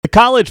The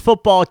college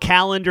football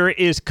calendar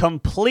is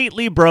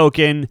completely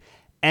broken,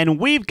 and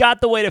we've got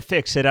the way to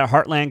fix it at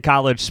Heartland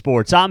College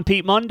Sports. I'm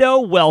Pete Mundo.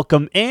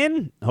 Welcome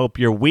in. Hope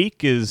your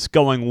week is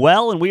going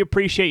well, and we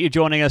appreciate you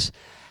joining us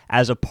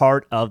as a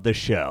part of the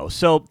show.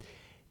 So,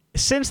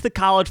 since the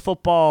college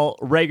football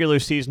regular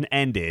season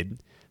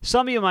ended,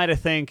 some of you might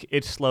have think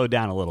it's slowed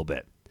down a little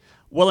bit.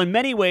 Well, in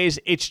many ways,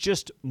 it's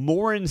just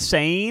more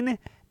insane,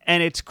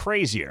 and it's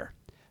crazier.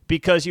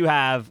 Because you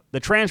have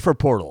the transfer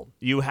portal,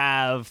 you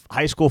have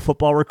high school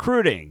football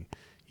recruiting,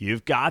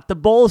 you've got the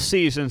bowl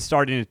season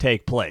starting to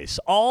take place.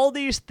 All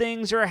these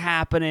things are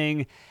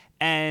happening,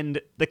 and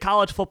the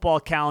college football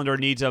calendar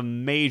needs a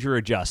major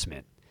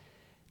adjustment.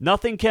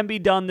 Nothing can be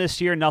done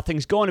this year.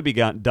 Nothing's going to be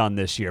done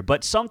this year.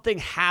 But something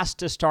has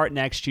to start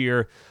next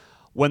year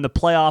when the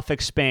playoff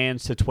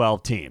expands to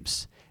 12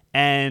 teams.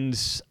 And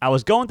I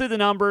was going through the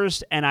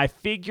numbers, and I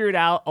figured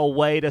out a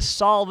way to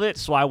solve it,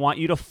 so I want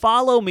you to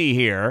follow me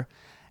here.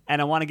 And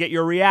I want to get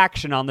your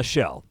reaction on the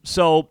show.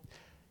 So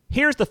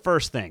here's the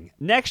first thing.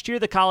 Next year,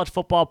 the college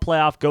football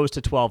playoff goes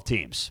to 12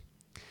 teams.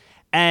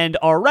 And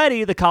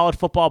already, the college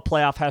football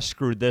playoff has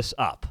screwed this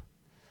up.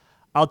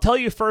 I'll tell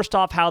you first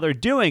off how they're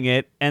doing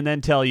it, and then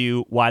tell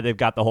you why they've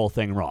got the whole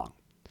thing wrong.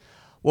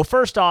 Well,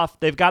 first off,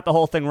 they've got the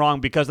whole thing wrong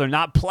because they're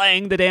not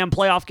playing the damn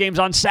playoff games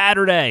on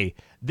Saturday.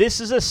 This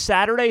is a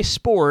Saturday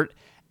sport,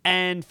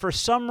 and for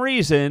some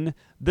reason,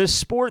 the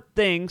sport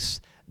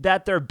thinks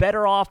that they're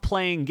better off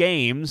playing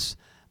games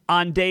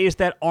on days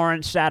that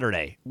aren't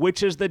Saturday,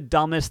 which is the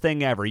dumbest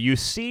thing ever. You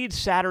cede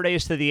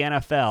Saturdays to the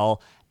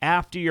NFL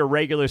after your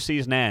regular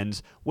season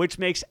ends, which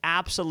makes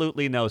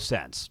absolutely no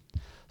sense.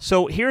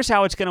 So here's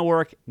how it's going to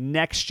work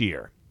next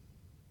year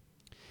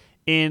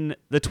in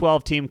the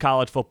 12-team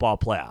college football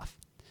playoff.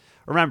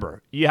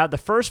 Remember, you have the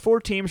first 4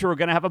 teams who are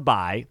going to have a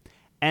bye,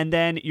 and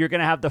then you're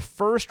going to have the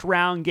first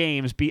round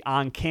games be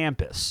on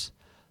campus.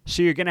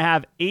 So you're going to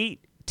have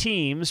 8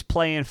 teams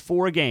playing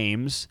 4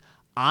 games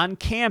on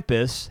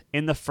campus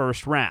in the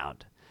first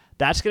round.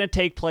 That's going to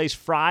take place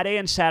Friday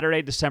and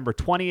Saturday, December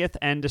 20th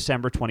and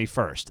December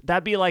 21st.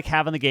 That'd be like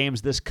having the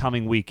games this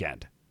coming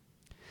weekend.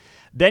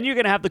 Then you're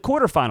going to have the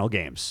quarterfinal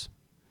games.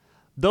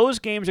 Those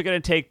games are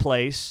going to take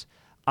place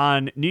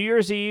on New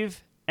Year's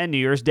Eve and New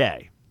Year's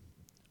Day.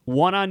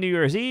 1 on New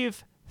Year's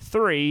Eve,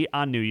 3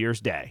 on New Year's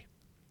Day.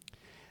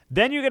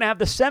 Then you're going to have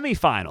the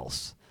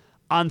semifinals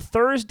on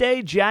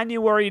Thursday,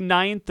 January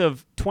 9th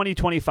of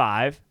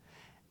 2025.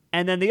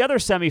 And then the other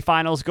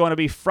semifinal is going to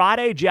be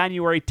Friday,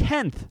 January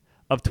 10th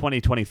of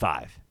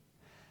 2025.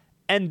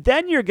 And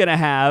then you're going to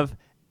have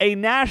a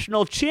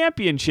national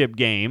championship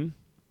game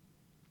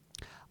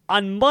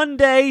on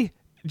Monday,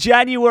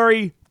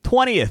 January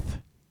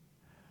 20th.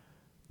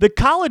 The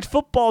college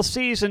football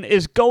season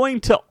is going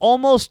to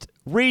almost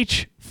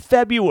reach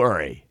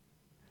February.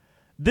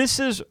 This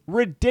is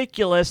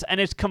ridiculous,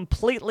 and it's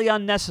completely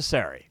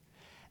unnecessary.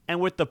 And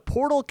with the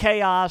portal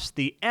chaos,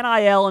 the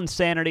NIL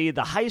insanity,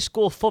 the high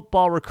school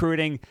football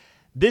recruiting,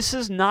 this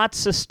is not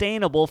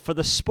sustainable for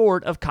the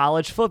sport of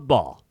college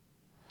football.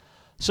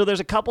 So there's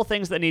a couple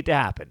things that need to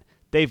happen.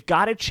 They've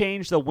got to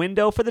change the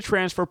window for the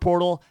transfer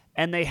portal,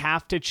 and they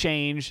have to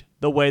change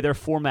the way they're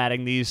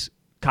formatting these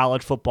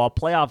college football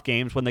playoff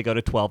games when they go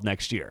to 12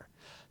 next year.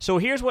 So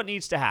here's what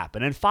needs to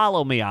happen, and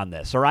follow me on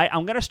this, all right?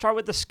 I'm going to start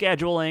with the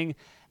scheduling,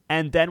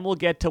 and then we'll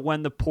get to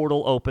when the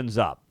portal opens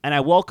up. And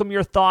I welcome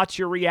your thoughts,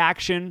 your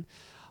reaction,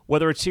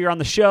 whether it's here on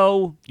the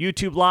show,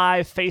 YouTube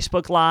Live,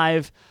 Facebook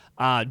Live.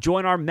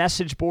 Join our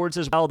message boards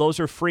as well. Those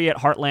are free at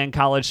Heartland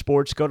College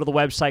Sports. Go to the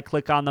website,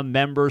 click on the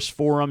Members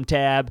Forum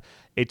tab.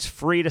 It's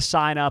free to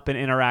sign up and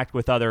interact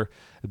with other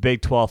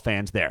Big 12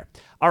 fans there.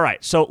 All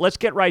right, so let's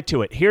get right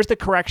to it. Here's the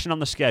correction on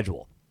the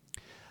schedule.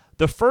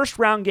 The first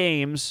round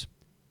games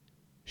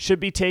should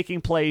be taking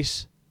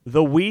place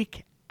the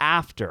week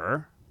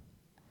after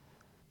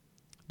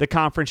the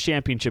conference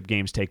championship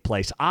games take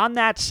place. On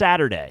that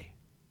Saturday,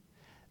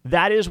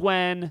 that is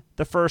when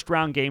the first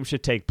round game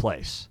should take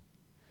place.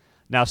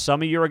 Now,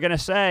 some of you are going to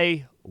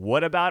say,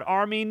 what about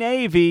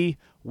Army-Navy?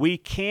 We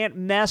can't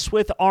mess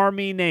with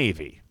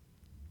Army-Navy.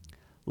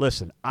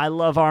 Listen, I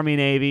love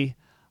Army-Navy.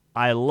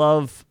 I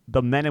love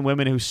the men and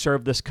women who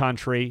serve this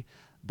country.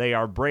 They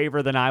are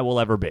braver than I will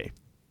ever be.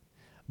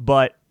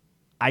 But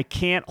I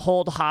can't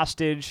hold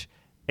hostage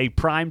a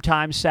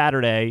primetime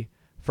Saturday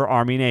for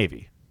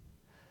Army-Navy.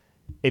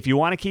 If you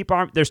want to keep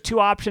there's 2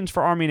 options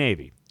for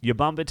Army-Navy. You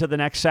bump it to the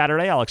next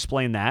Saturday, I'll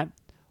explain that,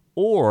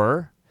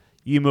 or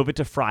you move it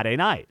to Friday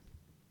night.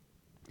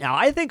 Now,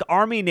 I think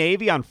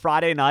Army-Navy on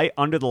Friday night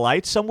under the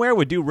lights somewhere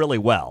would do really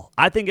well.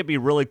 I think it'd be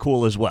really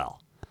cool as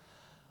well.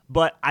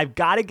 But I've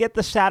got to get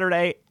the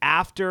Saturday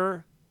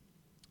after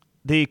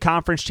the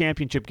conference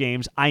championship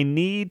games. I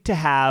need to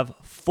have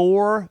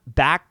 4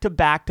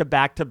 back-to-back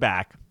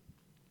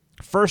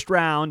first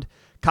round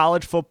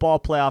college football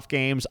playoff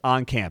games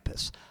on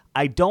campus.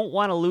 I don't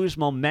want to lose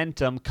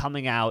momentum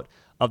coming out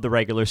of the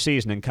regular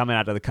season and coming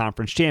out of the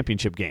conference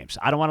championship games.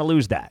 I don't want to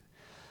lose that.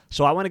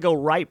 So I want to go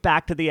right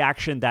back to the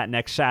action that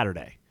next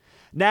Saturday.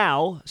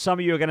 Now, some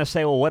of you are going to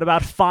say, well, what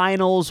about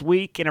finals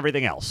week and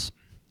everything else?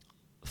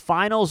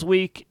 Finals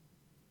week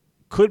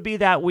Could be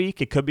that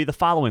week. It could be the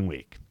following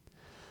week.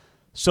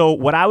 So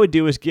what I would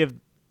do is give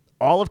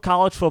all of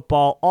college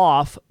football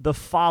off the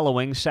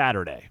following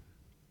Saturday.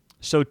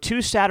 So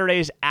 2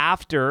 Saturdays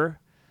after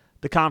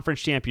the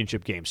conference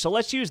championship game. So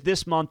let's use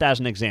this month as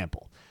an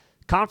example.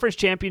 Conference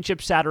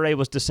championship Saturday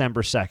was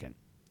December 2nd.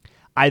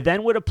 I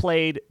then would have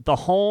played the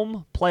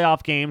home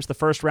playoff games, the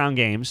first round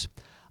games,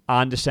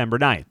 on December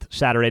 9th,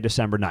 Saturday,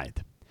 December 9th.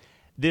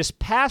 This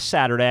past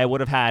Saturday, I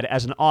would have had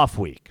as an off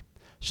week.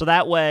 So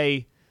that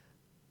way,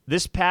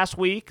 this past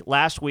week,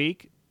 last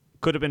week,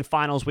 could have been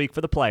finals week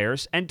for the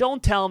players. And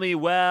don't tell me,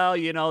 well,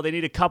 they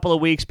need a couple of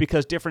weeks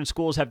because different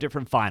schools have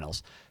different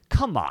finals.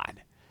 Come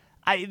on.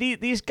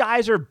 These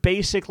guys are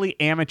basically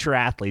amateur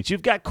athletes.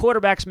 You've got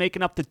quarterbacks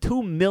making up to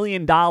 $2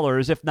 million,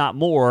 if not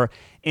more,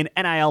 in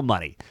NIL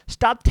money.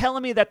 Stop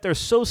telling me that their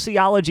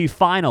sociology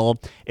final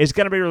is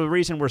going to be the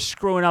reason we're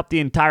screwing up the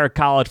entire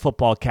college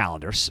football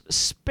calendar.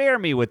 Spare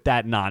me with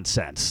that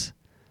nonsense.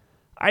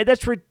 All right,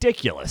 that's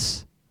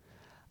ridiculous.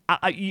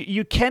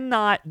 You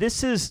cannot,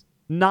 this is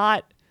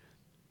not,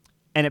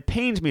 and it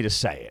pains me to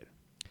say it,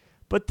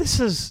 but this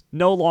is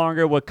no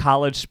longer what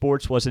college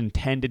sports was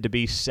intended to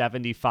be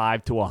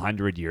 75 to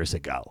 100 years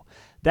ago.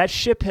 That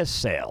ship has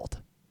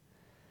sailed.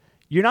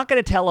 You're not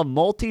going to tell a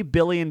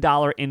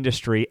multi-billion-dollar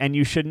industry, and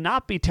you should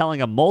not be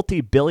telling a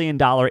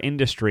multi-billion-dollar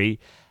industry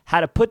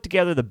how to put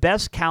together the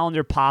best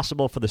calendar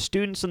possible for the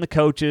students and the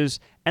coaches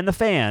and the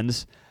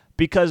fans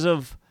because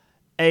of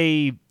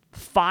a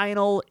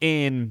final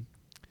in,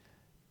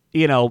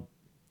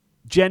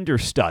 gender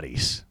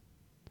studies.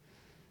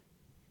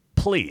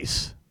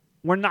 Please.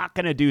 We're not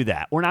going to do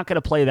that. We're not going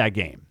to play that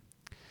game.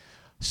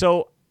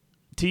 So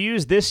to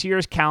use this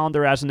year's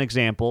calendar as an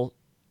example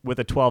with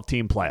a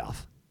 12-team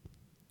playoff,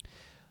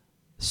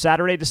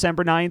 Saturday,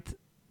 December 9th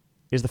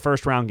is the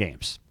first round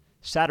games.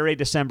 Saturday,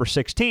 December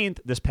 16th,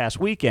 this past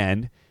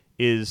weekend,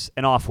 is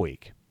an off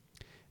week.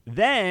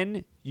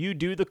 Then you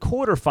do the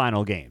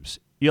quarterfinal games.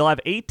 You'll have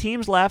 8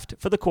 teams left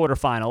for the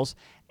quarterfinals,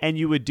 and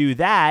you would do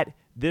that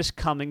this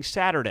coming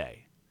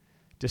Saturday,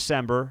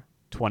 December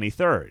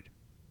 23rd.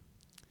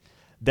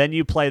 Then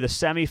you play the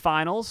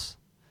semifinals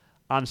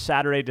on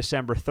Saturday,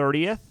 December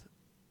 30th.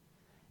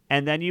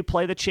 And then you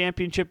play the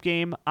championship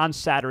game on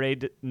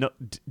Saturday,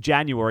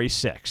 January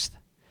 6th.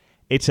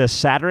 It's a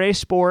Saturday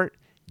sport.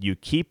 You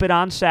keep it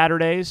on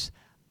Saturdays.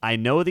 I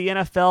know the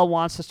NFL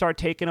wants to start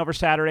taking over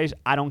Saturdays.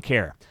 I don't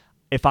care.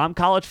 If I'm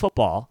college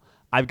football,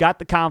 I've got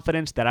the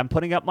confidence that I'm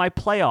putting up my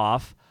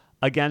playoff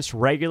against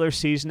regular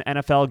season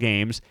NFL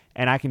games,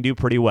 and I can do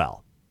pretty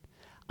well.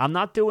 I'm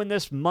not doing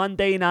this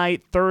Monday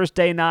night,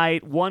 Thursday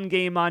night, 1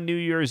 game on New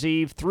Year's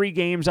Eve, 3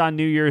 games on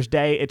New Year's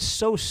Day. It's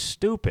so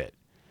stupid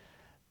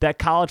that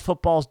college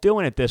football's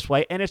doing it this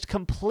way, and it's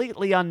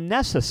completely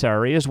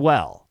unnecessary as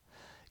well.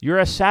 You're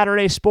a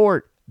Saturday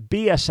sport.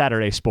 Be a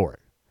Saturday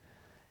sport.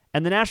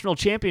 And the national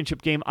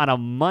championship game on a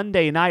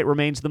Monday night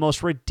remains the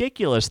most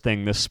ridiculous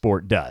thing this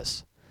sport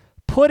does.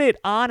 Put it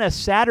on a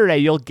Saturday.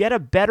 You'll get a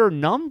better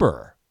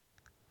number.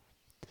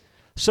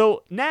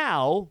 So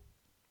now,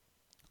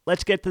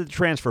 let's get to the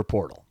transfer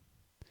portal.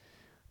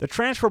 The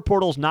transfer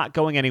portal's not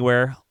going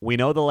anywhere. We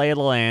know the lay of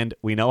the land.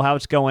 We know how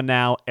it's going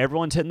now.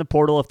 Everyone's hitting the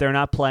portal if they're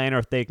not playing or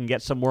if they can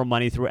get some more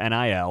money through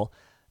NIL.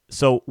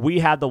 So we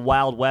have the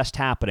Wild West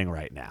happening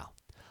right now.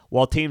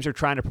 While teams are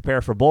trying to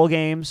prepare for bowl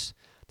games,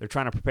 they're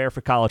trying to prepare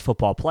for college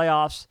football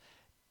playoffs.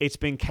 It's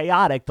been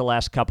chaotic the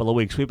last couple of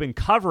weeks. We've been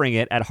covering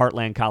it at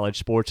Heartland College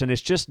Sports, and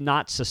it's just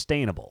not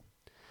sustainable.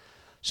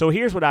 So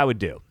here's what I would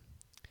do.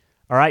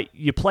 All right,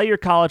 you play your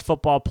college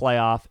football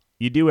playoff.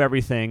 You do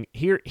everything.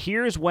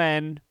 Here's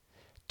when,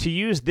 to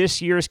use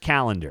this year's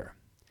calendar,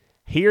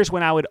 here's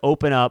when I would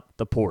open up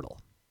the portal.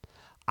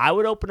 I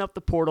would open up the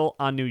portal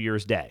on New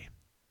Year's Day.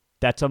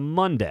 That's a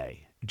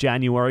Monday,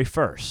 January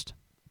 1st.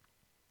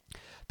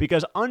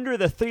 Because under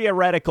the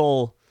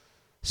theoretical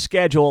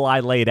schedule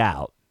I laid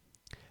out,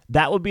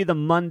 that would be the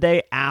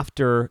Monday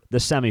after the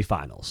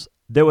semifinals.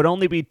 There would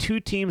only be 2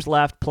 teams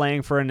left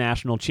playing for a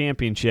national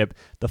championship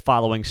the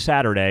following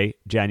Saturday,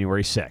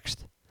 January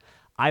 6th.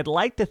 I'd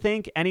like to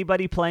think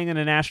anybody playing in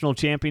a national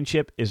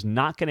championship is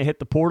not going to hit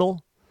the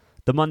portal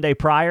the Monday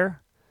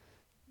prior.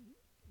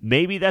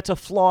 Maybe that's a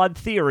flawed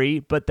theory,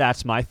 but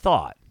that's my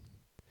thought.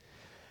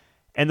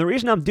 And the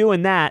reason I'm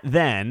doing that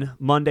then,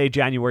 Monday,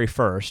 January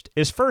 1st,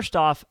 is first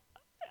off,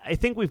 I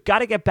think we've got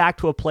to get back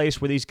to a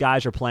place where these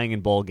guys are playing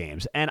in bowl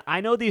games. And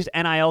I know these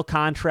NIL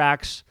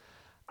contracts,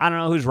 I don't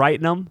know who's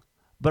writing them,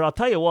 but I'll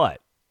tell you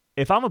what,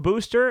 if I'm a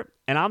booster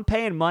and I'm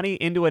paying money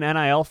into an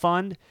NIL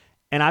fund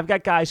and I've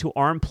got guys who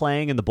aren't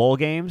playing in the bowl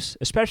games,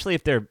 especially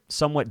if they're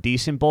somewhat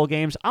decent bowl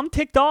games, I'm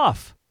ticked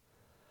off.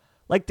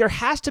 Like, there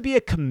has to be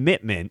a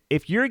commitment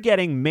if you're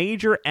getting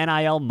major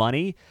NIL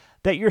money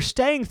that you're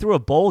staying through a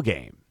bowl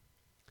game.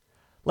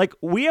 Like,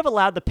 we have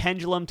allowed the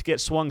pendulum to get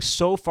swung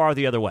so far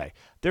the other way.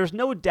 There's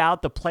no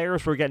doubt the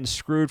players were getting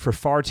screwed for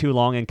far too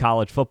long in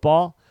college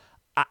football.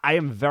 I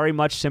am very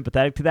much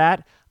sympathetic to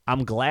that.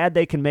 I'm glad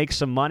they can make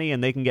some money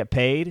and they can get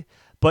paid,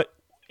 but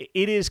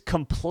it is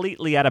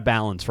completely out of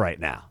balance right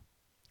now.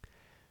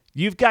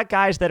 You've got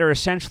guys that are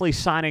essentially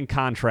signing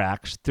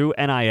contracts through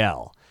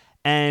NIL,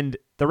 and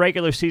the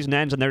regular season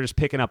ends and they're just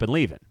picking up and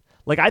leaving.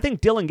 Like, I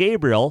think Dylan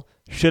Gabriel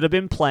should have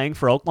been playing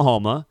for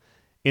Oklahoma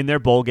in their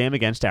bowl game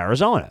against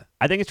Arizona.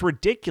 I think it's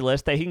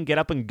ridiculous that he can get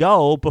up and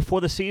go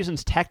before the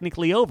season's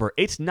technically over.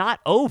 It's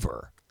not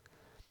over.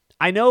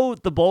 I know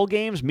the bowl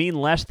games mean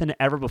less than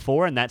ever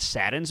before, and that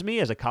saddens me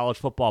as a college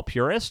football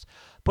purist,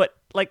 but,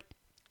 like,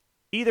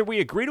 either we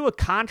agree to a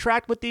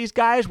contract with these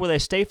guys where they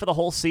stay for the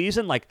whole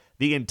season, like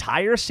the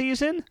entire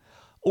season,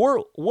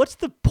 or what's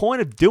the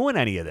point of doing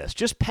any of this?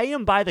 Just pay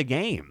them by the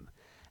game.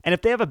 And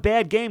if they have a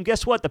bad game,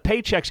 guess what? The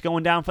paycheck's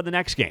going down for the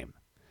next game.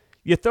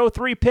 You throw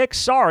 3 picks,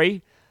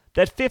 sorry,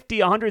 that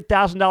 $50,000,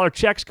 $100,000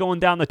 check's going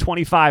down the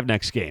 25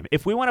 next game.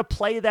 If we want to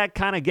play that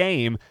kind of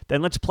game,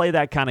 then let's play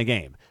that kind of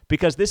game,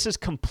 because this is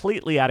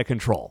completely out of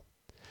control.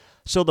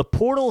 So the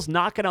portal's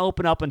not going to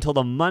open up until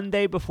the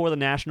Monday before the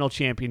national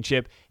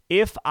championship.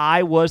 If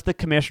I was the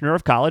commissioner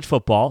of college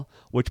football,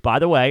 which, by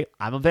the way,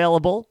 I'm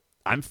available,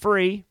 I'm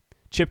free.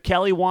 Chip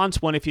Kelly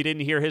wants one. If you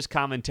didn't hear his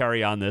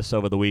commentary on this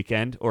over the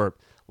weekend or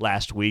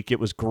last week, it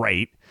was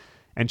great.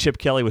 And Chip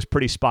Kelly was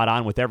pretty spot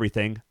on with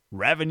everything.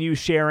 Revenue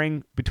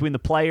sharing between the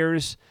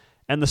players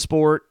and the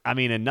sport. I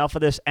mean, enough of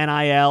this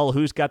NIL.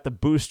 Who's got the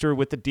booster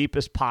with the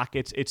deepest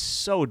pockets? It's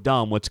so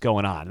dumb what's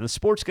going on. And the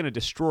sport's going to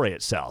destroy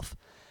itself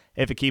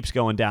if it keeps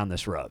going down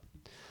this road.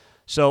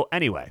 So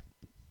anyway,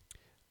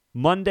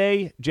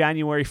 Monday,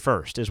 January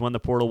 1st is when the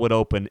portal would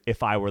open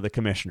if I were the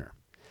commissioner.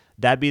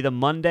 That'd be the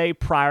Monday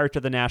prior to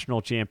the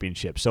national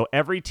championship. So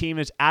every team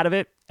is out of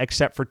it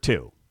except for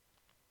 2.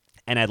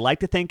 And I'd like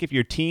to think if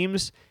your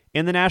team's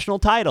in the national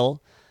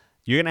title,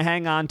 you're going to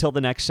hang on till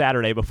the next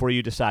Saturday before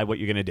you decide what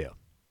you're going to do.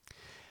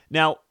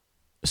 Now,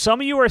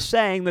 some of you are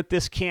saying that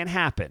this can't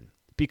happen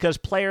because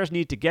players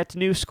need to get to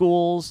new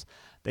schools.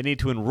 They need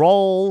to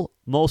enroll.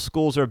 Most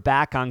schools are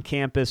back on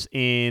campus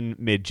in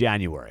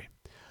mid-January.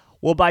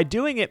 Well, by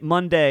doing it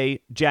Monday,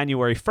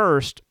 January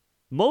 1st,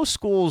 most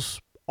schools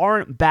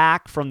aren't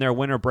back from their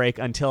winter break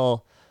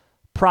until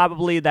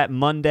probably that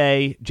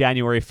Monday,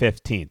 January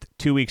 15th,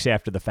 2 weeks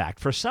after the fact.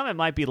 For some, it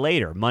might be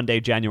later, Monday,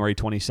 January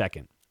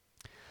 22nd.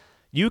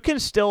 You can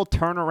still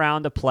turn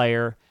around a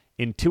player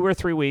in 2 or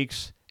 3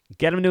 weeks,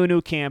 get him to a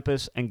new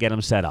campus, and get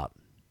him set up.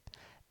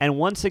 And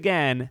once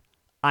again,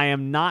 I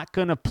am not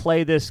going to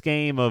play this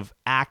game of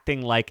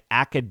acting like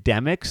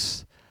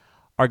academics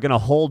are going to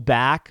hold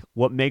back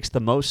what makes the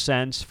most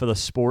sense for the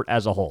sport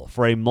as a whole,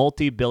 for a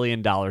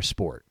multi-billion-dollar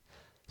sport.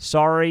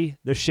 Sorry,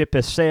 the ship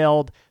has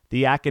sailed.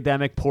 The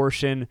academic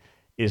portion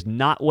is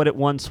not what it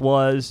once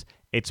was.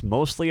 It's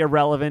mostly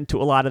irrelevant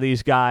to a lot of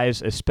these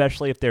guys,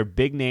 especially if they're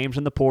big names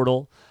in the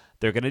portal.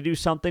 They're going to do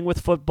something with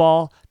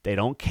football. They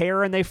don't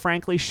care, and they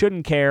frankly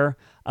shouldn't care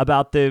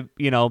about the,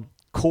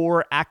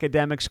 core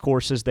academics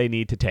courses they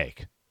need to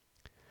take.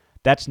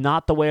 That's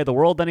not the way of the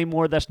world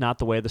anymore. That's not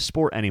the way of the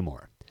sport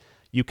anymore.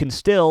 You can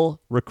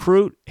still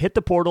recruit, hit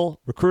the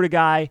portal, recruit a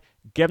guy,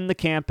 get him to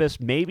campus.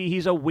 Maybe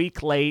he's a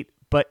week late,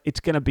 but it's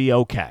going to be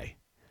okay.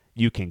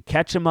 You can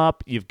catch him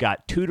up. You've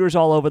got tutors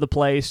all over the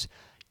place.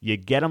 You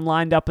get him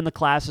lined up in the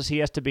classes he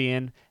has to be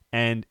in,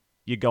 and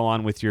you go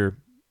on with your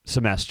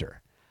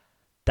semester.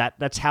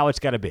 That's how it's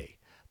got to be.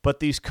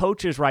 But these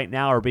coaches right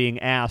now are being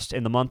asked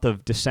in the month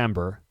of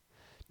December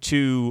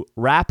to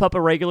wrap up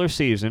a regular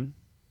season,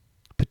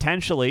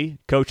 potentially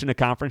coach in a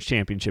conference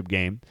championship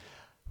game,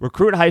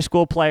 recruit high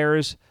school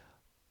players,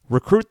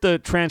 recruit the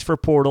transfer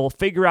portal,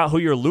 figure out who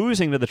you're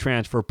losing to the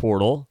transfer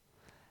portal,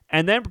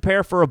 and then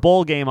prepare for a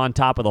bowl game on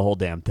top of the whole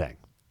damn thing.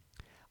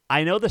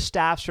 I know the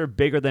staffs are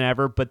bigger than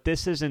ever, but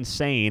this is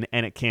insane,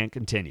 and it can't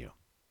continue.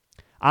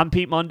 I'm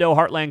Pete Mundo,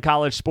 Heartland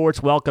College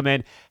Sports. Welcome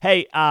in.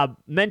 Hey,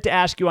 meant to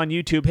ask you on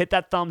YouTube, hit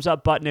that thumbs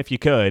up button if you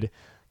could.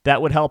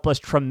 That would help us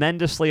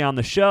tremendously on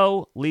the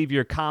show. Leave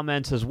your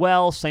comments as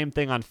well. Same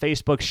thing on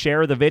Facebook.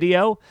 Share the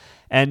video.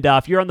 And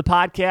if you're on the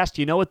podcast,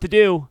 you know what to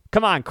do.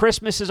 Come on,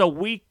 Christmas is a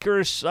week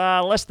or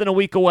less than a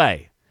week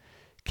away.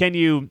 Can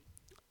you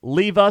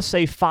leave us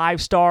a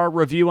 5-star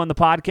review on the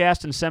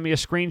podcast and send me a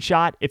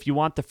screenshot if you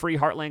want the free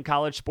Heartland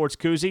College Sports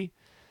koozie?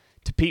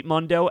 To Pete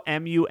Mundo,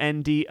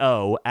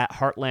 Mundo, at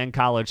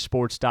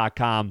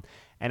heartlandcollegesports.com,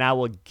 and I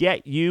will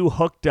get you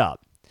hooked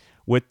up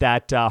with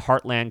that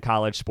Heartland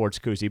College Sports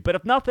koozie. But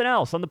if nothing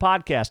else, on the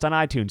podcast, on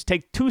iTunes,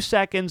 take 2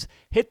 seconds,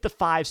 hit the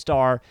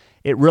 5-star.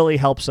 It really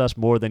helps us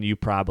more than you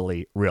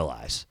probably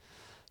realize.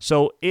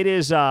 So it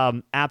is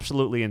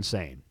absolutely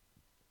insane.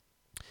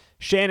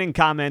 Shannon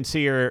comments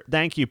here,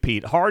 thank you,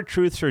 Pete. Hard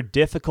truths are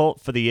difficult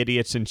for the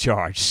idiots in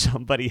charge.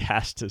 Somebody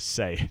has to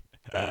say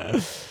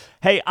it.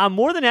 Hey, I'm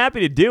more than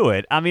happy to do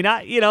it. I mean,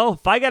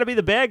 if I got to be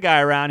the bad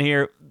guy around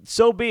here,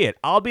 so be it.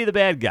 I'll be the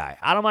bad guy.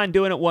 I don't mind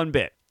doing it one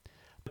bit.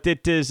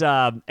 It is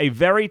a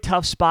very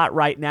tough spot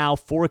right now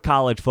for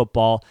college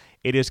football.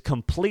 It is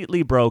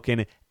completely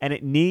broken, and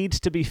it needs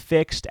to be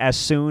fixed as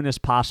soon as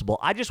possible.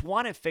 I just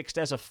want it fixed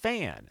as a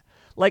fan.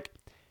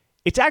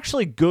 It's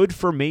actually good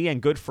for me and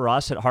good for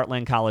us at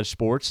Heartland College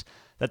Sports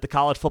that the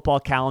college football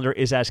calendar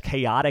is as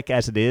chaotic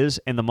as it is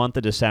in the month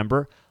of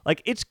December.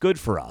 It's good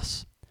for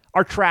us.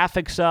 our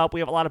traffic's up. We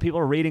have a lot of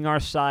people reading our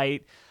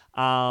site.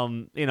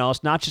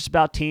 It's not just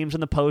about teams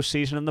in the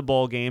postseason and the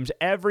bowl games.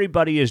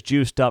 Everybody is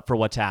juiced up for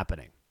what's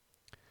happening.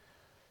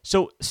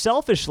 So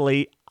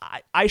selfishly,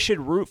 I should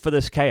root for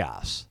this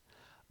chaos.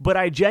 But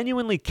I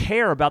genuinely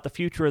care about the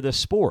future of this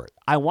sport.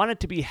 I want it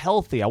to be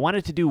healthy. I want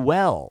it to do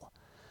well.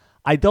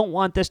 I don't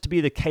want this to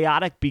be the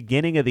chaotic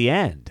beginning of the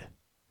end.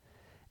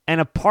 And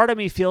a part of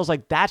me feels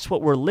like that's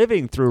what we're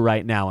living through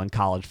right now in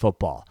college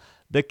football.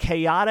 The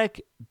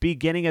chaotic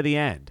beginning of the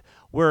end,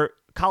 where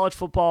college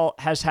football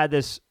has had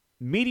this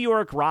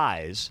meteoric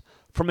rise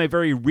from a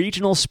very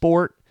regional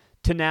sport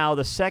to now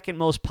the second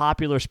most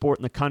popular sport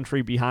in the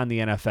country behind the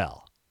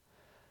NFL.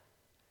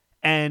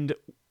 And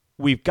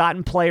we've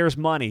gotten players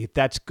money.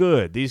 That's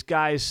good. These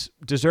guys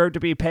deserve to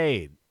be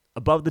paid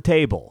above the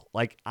table.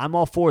 Like, I'm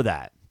all for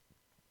that.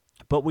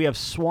 But we have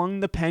swung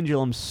the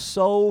pendulum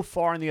so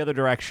far in the other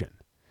direction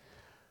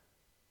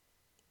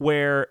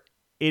where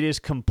it is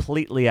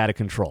completely out of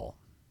control.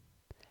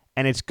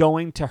 And it's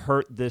going to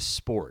hurt this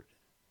sport.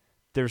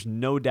 There's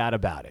no doubt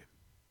about it.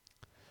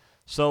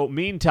 So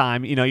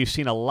meantime, you've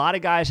seen a lot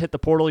of guys hit the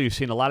portal. You've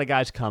seen a lot of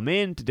guys come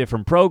in to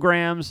different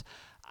programs.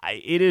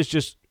 It is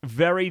just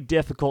very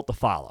difficult to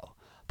follow.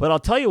 But I'll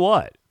tell you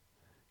what.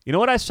 You know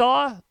what I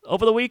saw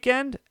over the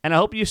weekend? And I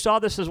hope you saw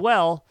this as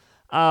well.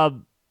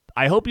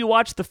 I hope you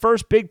watched the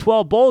first Big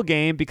 12 bowl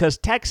game because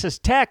Texas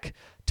Tech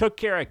took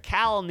care of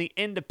Cal in the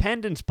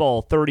Independence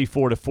Bowl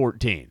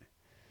 34-14.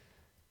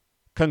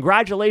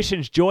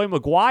 Congratulations, Joey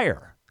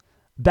McGuire.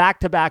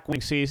 Back-to-back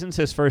winning seasons,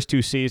 his first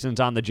 2 seasons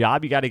on the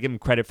job. You got to give him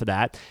credit for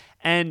that.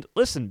 And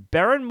listen,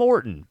 Behren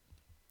Morton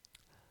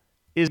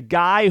is a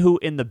guy who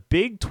in the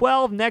Big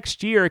 12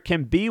 next year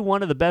can be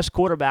one of the best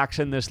quarterbacks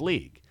in this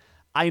league.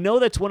 I know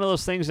that's one of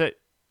those things that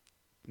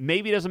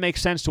maybe doesn't make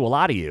sense to a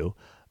lot of you,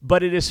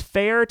 but it is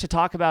fair to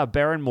talk about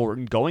Behren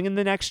Morton going in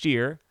the next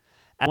year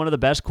as one of the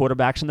best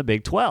quarterbacks in the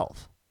Big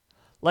 12.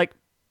 Like,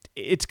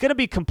 it's going to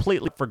be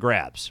completely up for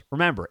grabs.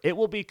 Remember, it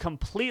will be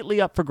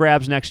completely up for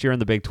grabs next year in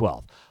the Big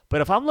 12.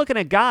 But if I'm looking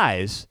at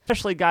guys,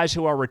 especially guys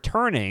who are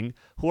returning,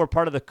 who are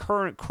part of the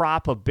current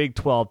crop of Big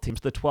 12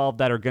 teams, the 12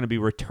 that are going to be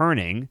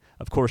returning,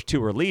 of course,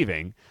 2 are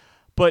leaving.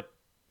 But,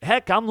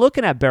 heck, I'm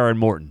looking at Behren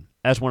Morton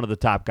as one of the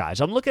top guys.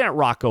 I'm looking at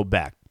Rocco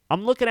Beck.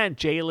 I'm looking at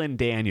Jalen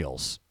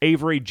Daniels,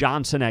 Avery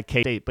Johnson at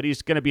K-State, but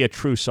he's going to be a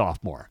true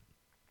sophomore.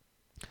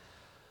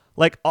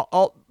 Like,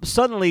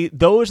 suddenly,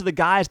 those are the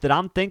guys that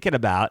I'm thinking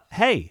about.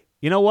 Hey,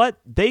 you know what?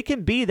 They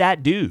can be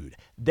that dude.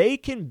 They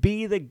can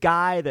be the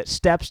guy that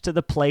steps to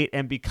the plate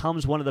and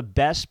becomes one of the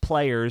best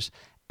players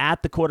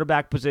at the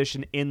quarterback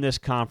position in this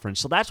conference.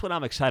 So that's what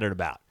I'm excited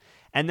about.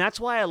 And that's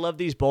why I love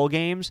these bowl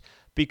games,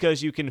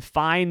 because you can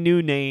find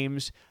new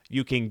names,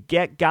 you can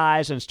get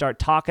guys and start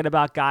talking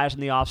about guys in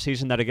the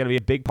offseason that are going to be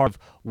a big part of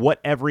what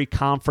every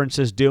conference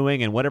is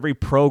doing and what every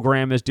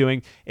program is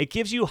doing. It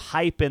gives you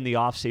hype in the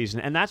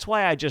offseason, and that's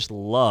why I just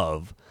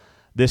love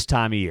this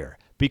time of year,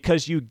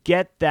 because you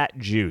get that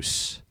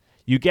juice.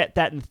 You get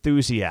that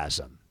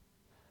enthusiasm.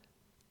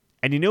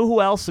 And you know who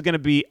else is going to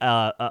be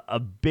a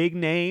big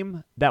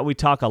name that we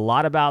talk a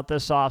lot about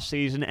this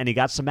offseason, and he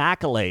got some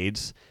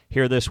accolades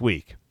here this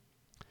week?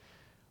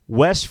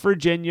 West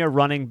Virginia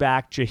running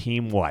back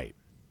Jaheim White.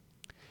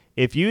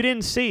 If you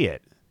didn't see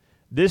it,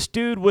 this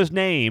dude was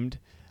named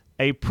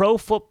a Pro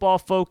Football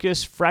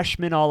Focus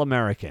freshman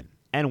All-American,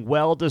 and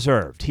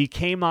well-deserved. He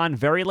came on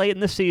very late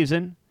in the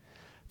season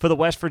for the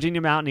West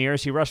Virginia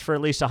Mountaineers. He rushed for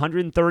at least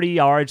 130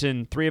 yards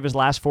in 3 of his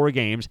last 4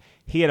 games.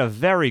 He had a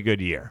very good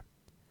year.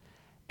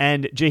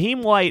 And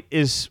Jaheim White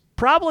is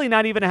probably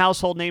not even a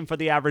household name for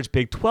the average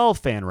Big 12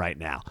 fan right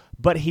now,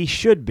 but he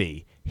should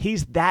be.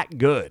 He's that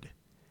good.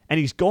 And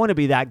he's going to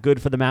be that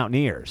good for the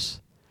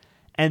Mountaineers.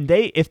 And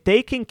if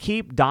they can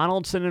keep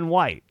Donaldson and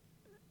White,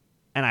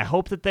 and I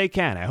hope that they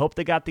can. I hope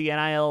they got the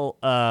NIL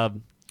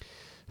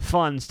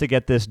funds to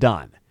get this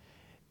done.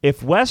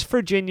 If West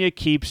Virginia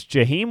keeps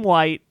Jaheim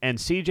White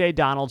and C.J.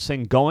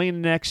 Donaldson going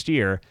into next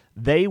year,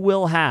 they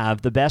will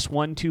have the best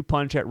 1-2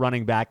 punch at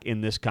running back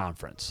in this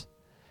conference.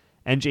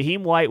 And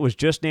Jaheim White was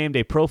just named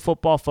a Pro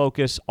Football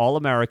Focus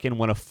All-American,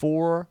 one of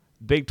 4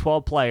 Big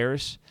 12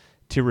 players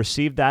to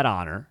receive that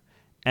honor,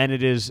 and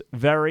it is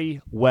very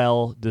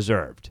well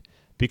deserved.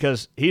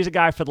 Because he's a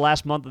guy for the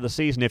last month of the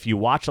season, if you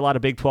watch a lot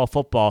of Big 12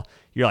 football,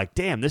 you're like,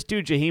 damn, this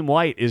dude Jaheim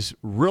White is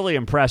really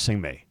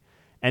impressing me.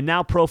 And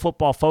now Pro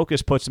Football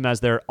Focus puts him as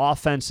their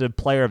Offensive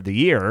Player of the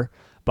Year,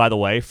 by the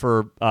way,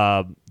 for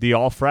the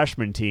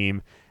all-freshman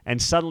team.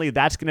 And suddenly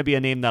that's going to be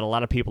a name that a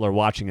lot of people are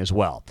watching as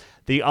well.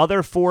 The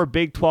other 4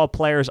 Big 12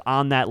 players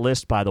on that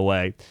list, by the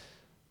way,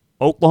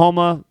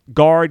 Oklahoma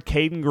guard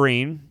Caden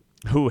Green,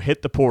 who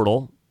hit the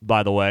portal,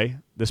 by the way,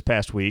 this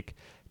past week,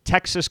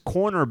 Texas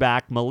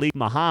cornerback Malik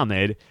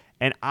Muhammad,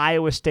 and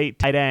Iowa State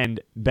tight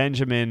end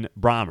Benjamin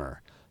Brahmer.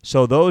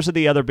 So those are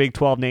the other Big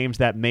 12 names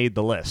that made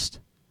the list.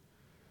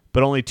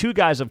 But only 2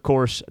 guys, of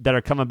course, that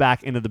are coming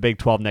back into the Big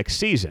 12 next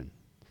season.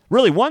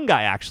 Really, 1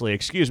 guy, actually,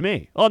 excuse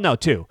me. Oh, no,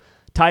 2.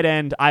 Tight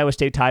end, Iowa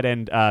State tight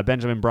end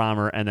Benjamin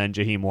Brahmer, and then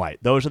Jaheim White.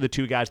 Those are the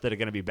 2 guys that are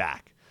going to be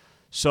back.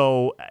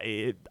 So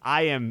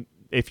I am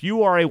if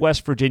you are a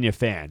West Virginia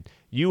fan,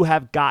 you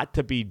have got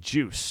to be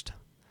juiced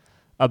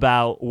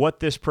about what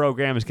this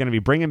program is going to be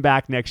bringing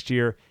back next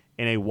year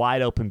in a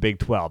wide-open Big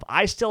 12.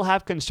 I still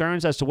have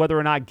concerns as to whether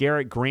or not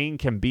Garrett Green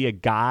can be a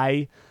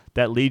guy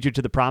that leads you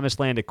to the promised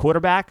land at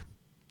quarterback,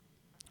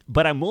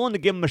 but I'm willing to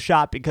give him a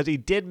shot because he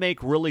did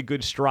make really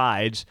good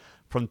strides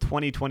from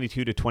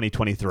 2022 to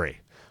 2023.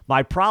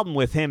 My problem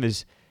with him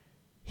is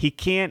he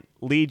can't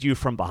lead you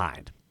from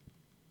behind.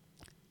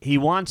 He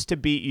wants to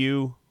beat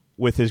you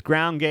with his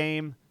ground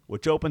game,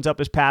 which opens up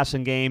his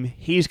passing game.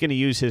 He's going to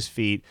use his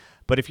feet.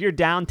 But if you're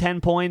down 10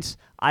 points,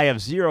 I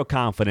have zero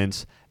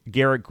confidence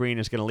Garrett Green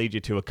is going to lead you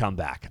to a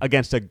comeback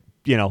against a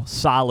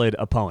solid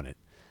opponent.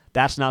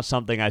 That's not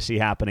something I see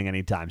happening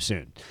anytime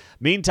soon.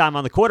 Meantime,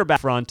 on the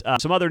quarterback front,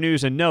 some other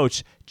news and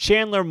notes.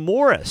 Chandler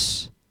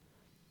Morris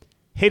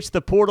hits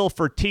the portal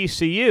for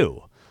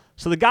TCU.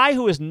 So the guy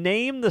who was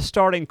named the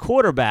starting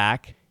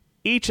quarterback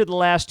each of the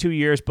last 2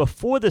 years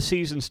before the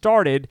season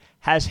started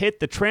has hit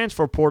the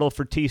transfer portal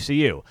for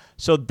TCU.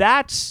 So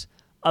that's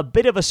a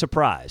bit of a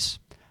surprise.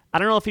 I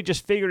don't know if he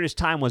just figured his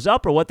time was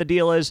up or what the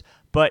deal is,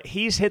 but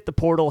he's hit the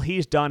portal.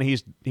 He's done.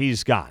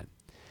 He's gone.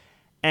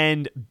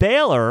 And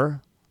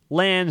Baylor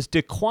lands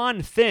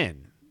DeQuan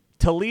Finn,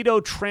 Toledo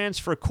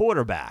transfer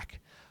quarterback,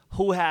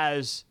 who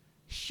has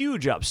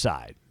huge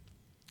upside.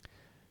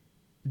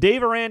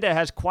 Dave Aranda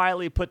has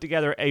quietly put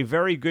together a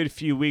very good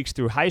few weeks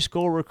through high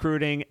school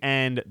recruiting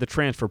and the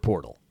transfer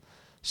portal.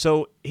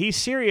 So he's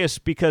serious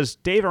because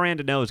Dave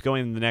Aranda knows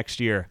going into the next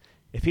year,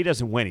 if he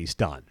doesn't win, he's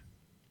done.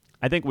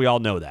 I think we all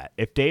know that.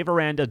 If Dave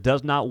Aranda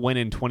does not win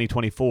in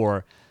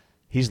 2024,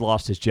 he's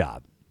lost his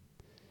job.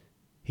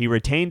 He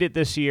retained it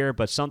this year,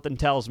 but something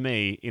tells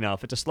me,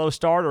 if it's a slow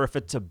start or if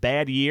it's a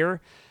bad year,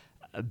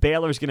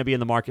 Baylor's going to be in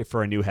the market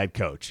for a new head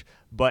coach.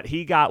 But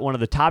he got one of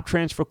the top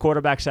transfer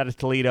quarterbacks out of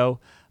Toledo,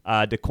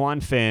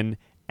 DeQuan Finn,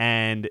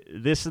 and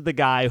this is the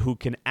guy who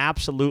can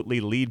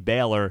absolutely lead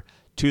Baylor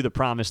to the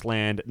promised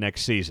land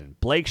next season.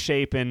 Blake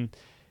Shapen,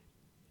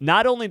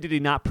 not only did he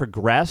not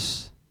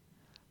progress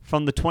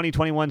from the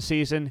 2021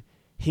 season,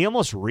 he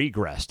almost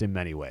regressed in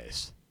many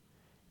ways.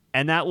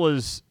 And that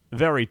was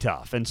very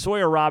tough. And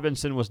Sawyer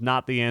Robinson was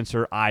not the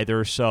answer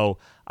either. So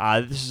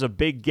this is a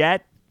big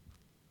get.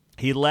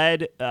 He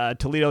led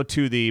Toledo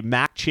to the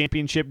MAC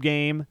championship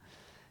game,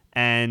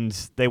 and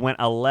they went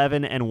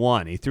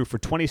 11-1. He threw for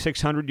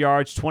 2,600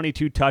 yards,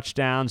 22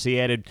 touchdowns. He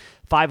added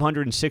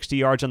 560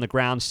 yards on the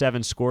ground,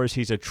 7 scores.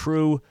 He's a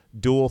true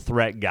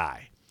dual-threat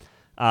guy.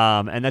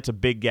 And that's a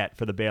big get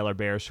for the Baylor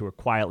Bears, who are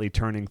quietly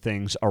turning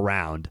things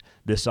around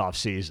this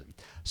offseason.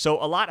 So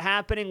a lot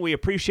happening. We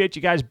appreciate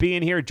you guys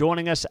being here,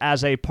 joining us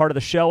as a part of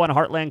the show on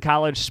Heartland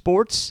College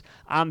Sports.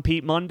 I'm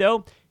Pete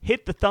Mundo.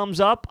 Hit the thumbs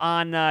up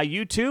on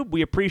YouTube.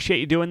 We appreciate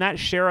you doing that.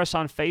 Share us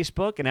on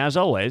Facebook. And as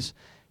always,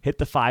 hit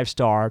the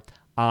 5-star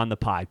on the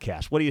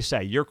podcast. What do you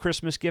say? Your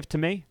Christmas gift to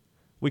me?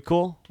 We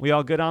cool? We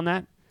all good on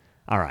that?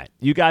 All right.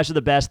 You guys are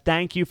the best.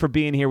 Thank you for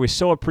being here. We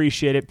so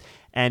appreciate it.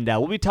 And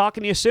we'll be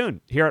talking to you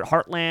soon here at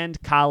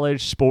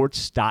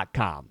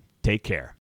HeartlandCollegeSports.com. Take care.